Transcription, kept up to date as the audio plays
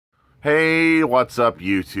Hey, what's up,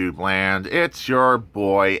 YouTube land? It's your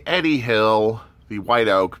boy, Eddie Hill, the White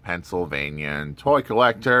Oak, Pennsylvanian toy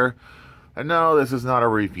collector. And no, this is not a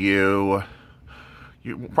review.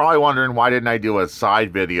 You're probably wondering why didn't I do a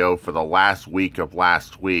side video for the last week of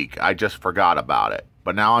last week. I just forgot about it.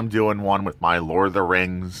 But now I'm doing one with my Lord of the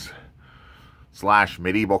Rings /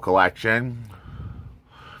 medieval collection.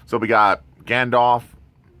 So we got Gandalf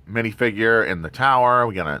minifigure in the tower.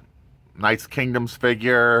 We got a Knights Kingdoms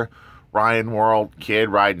figure. Ryan World kid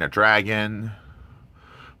riding a dragon.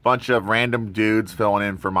 Bunch of random dudes filling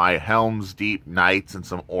in for my Helm's Deep Knights and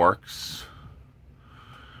some orcs.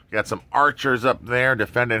 Got some archers up there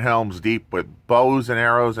defending Helm's Deep with bows and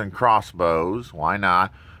arrows and crossbows. Why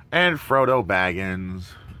not? And Frodo Baggins.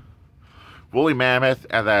 Woolly Mammoth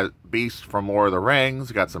and that beast from Lord of the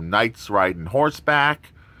Rings. Got some knights riding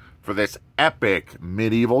horseback for this epic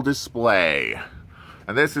medieval display.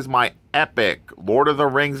 And this is my epic Lord of the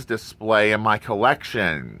Rings display in my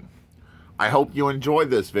collection. I hope you enjoyed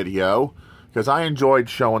this video, because I enjoyed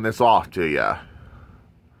showing this off to you.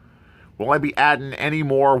 Will I be adding any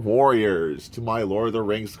more warriors to my Lord of the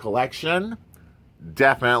Rings collection?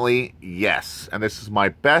 Definitely yes. And this is my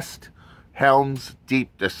best Helm's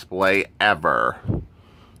Deep display ever.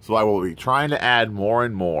 So I will be trying to add more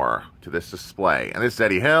and more to this display. And this is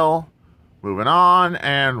Eddie Hill. Moving on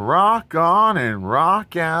and rock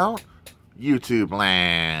out, YouTube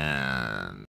land.